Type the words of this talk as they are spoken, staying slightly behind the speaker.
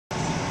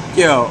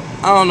Yo,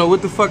 I don't know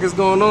what the fuck is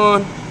going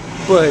on,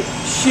 but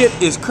shit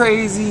is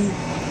crazy.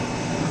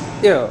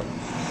 Yo,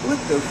 what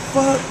the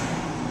fuck?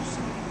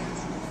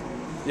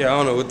 Yeah, I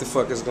don't know what the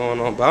fuck is going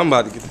on, but I'm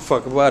about to get the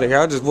fuck up out of here.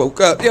 I just woke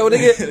up. Yo,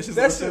 nigga,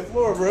 that shit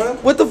floor, bro.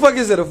 What the fuck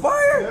is it? A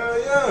fire?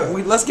 Yeah.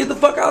 Let's get the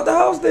fuck out the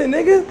house then,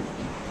 nigga.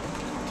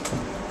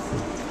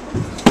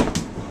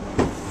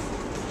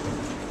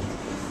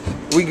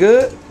 We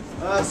good?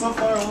 So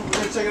far, we're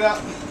gonna check it out.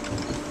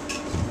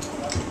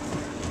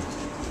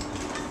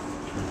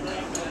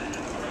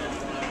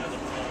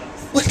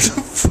 What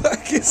the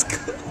fuck is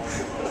going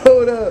on?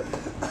 Hold up.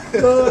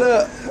 Hold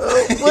up.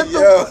 What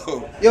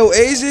the Yo,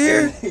 Asia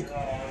here?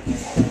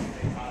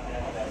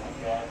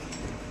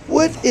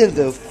 What in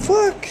the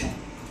fuck?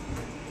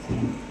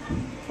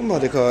 I'm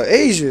about to call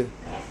Asia.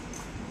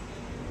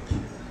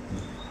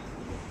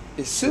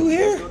 Is Sue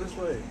here? Let's go this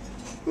way.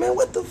 Man,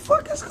 what the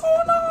fuck is going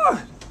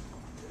on?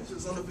 It's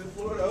just on the fifth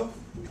floor, though.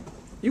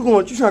 You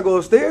trying to go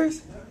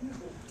upstairs?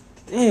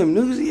 Damn,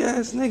 newsy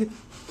ass nigga.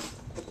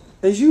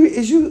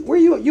 Where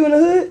you in the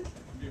hood?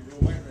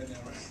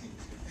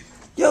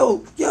 Yo,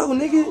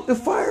 nigga, the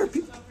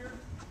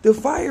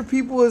fire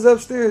people is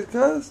upstairs,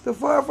 cuz. The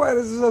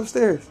firefighters is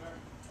upstairs.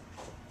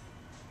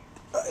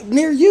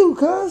 Near you,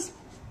 cuz.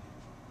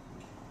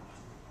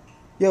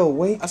 Yo,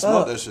 wake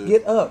up. That shit.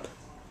 Get up.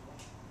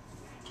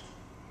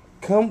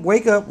 Come,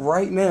 wake up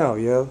right now,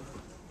 yo.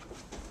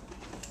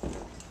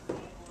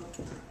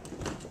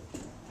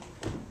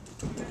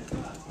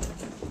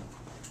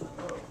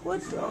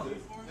 What the?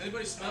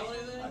 Anybody smell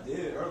anything? I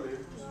did earlier.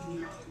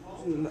 A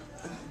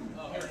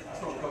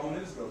couple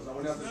minutes ago, so I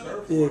went out the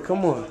surf. Yeah,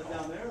 come on.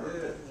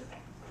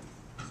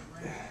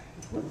 Yeah.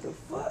 What the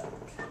fuck?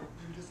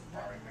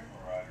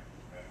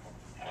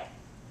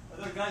 Are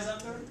there guys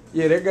up there?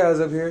 Yeah, there guys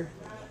up here.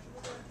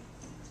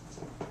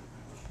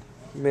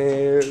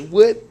 Man,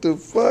 what the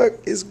fuck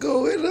is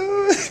going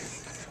on?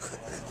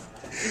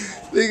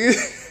 Nigga,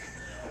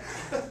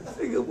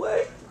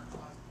 what?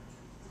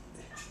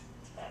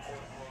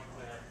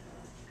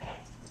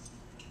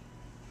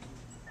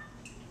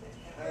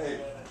 Hey.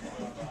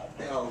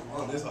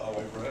 On this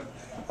hallway, bro.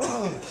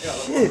 Oh,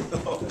 shit.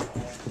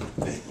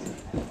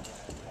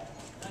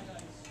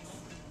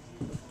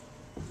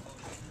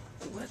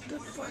 What the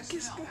fuck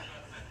is going on?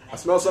 I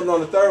smelled something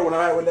on the third when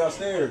I went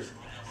downstairs.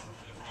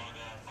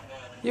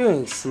 You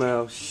ain't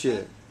smell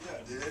shit. Yeah, I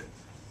did. I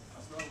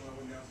smelled when I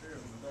went downstairs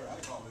on the third. I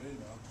called it in,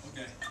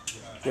 though. Okay.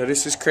 Yo,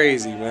 this is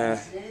crazy, man.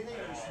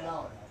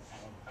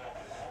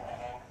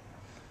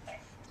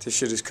 This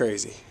shit is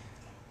crazy.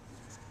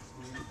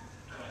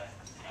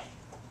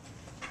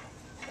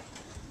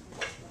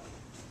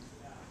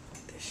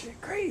 This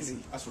shit crazy.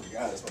 I swear to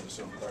God, that's what the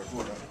shit on the third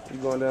floor, though. You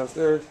going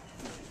downstairs?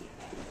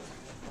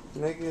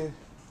 Nigga.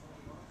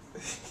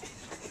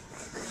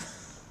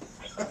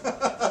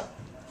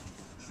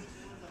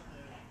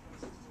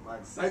 My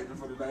excitement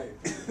for the night.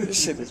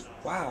 This shit is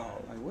wow.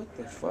 Like, what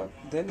the fuck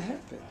didn't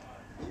happen?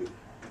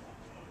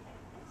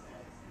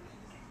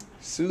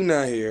 Sue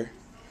not here.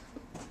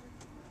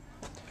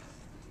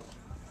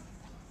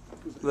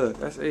 Look,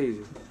 that's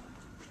Asia.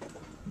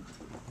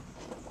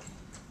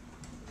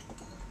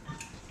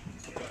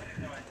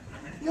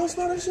 You don't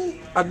smell that shit?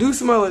 I do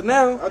smell it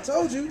now. I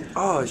told you.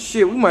 Oh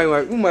shit, we might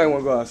want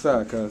to go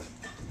outside, cuz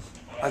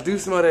I do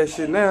smell that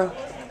shit now.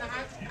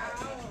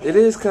 It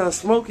is kind of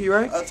smoky,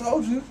 right? I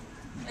told you.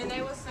 And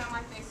they will sound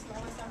like they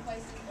smell in some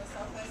places, but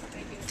some places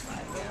they get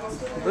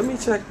spotted. Let me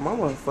check my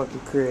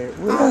motherfucking crib.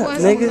 What Oh, up,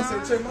 what's nigga? going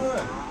on? Check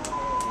mine.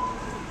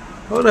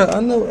 Hold up, I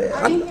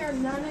didn't hear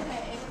none of that,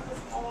 and it was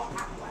all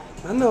hot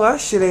like. I know our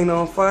shit ain't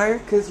on fire,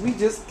 cause we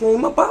just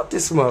came up out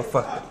this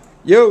motherfucker.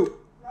 Yo,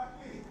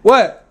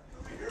 what?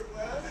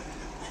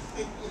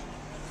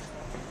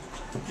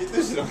 Get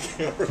this shit on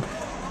camera.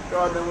 Go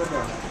out the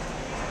window.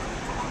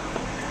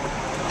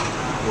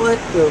 What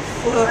the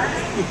fuck?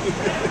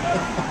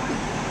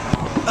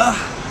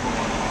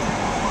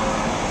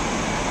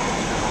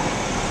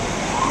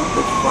 What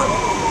the fuck?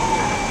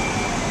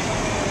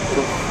 What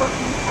the fuck?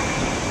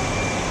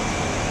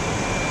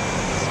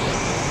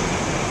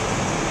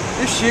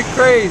 This shit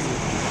crazy.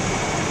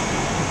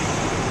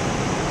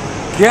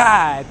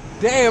 God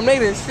damn, they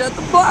done shut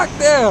the block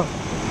down.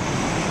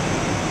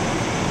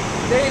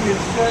 They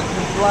just shut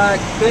the block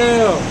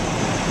down.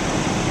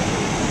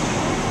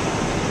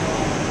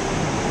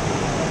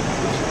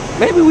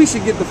 Maybe we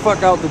should get the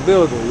fuck out the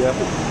building, yeah.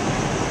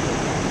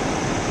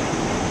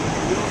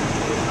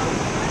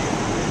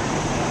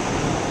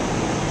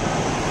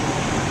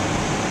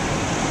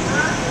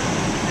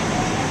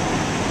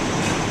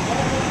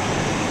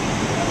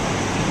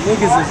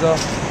 Niggas is up.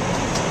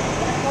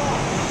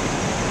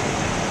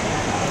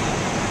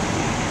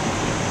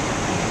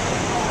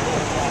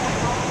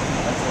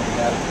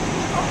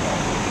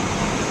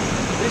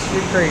 This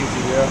shit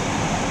crazy, yeah.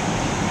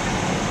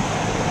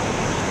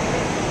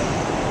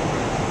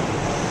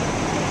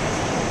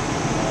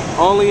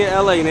 Only in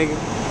LA, nigga.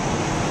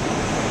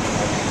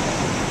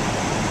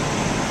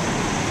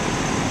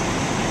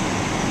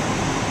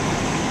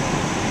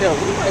 Yo, we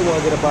might want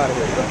to get up out of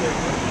here.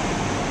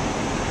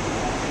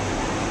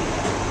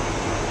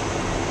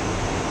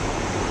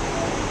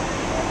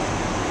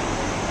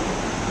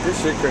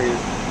 This shit crazy. It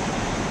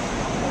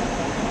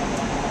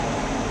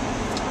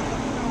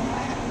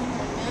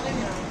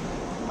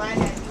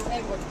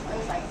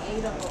was like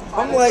 8 of them.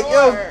 I'm like,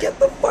 yo, get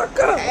the fuck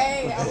up.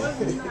 Hey, I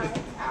was not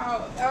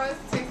out. I was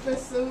texting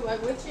Sue,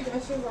 like, what you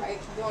doing? She was like,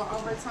 doing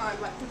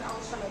overtime, like, because I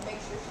was trying to make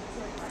sure she was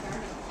like, I got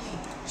her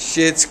key.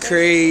 Shit's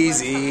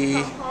crazy.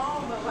 Come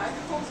home, but like,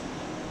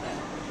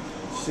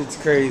 Shit's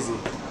crazy.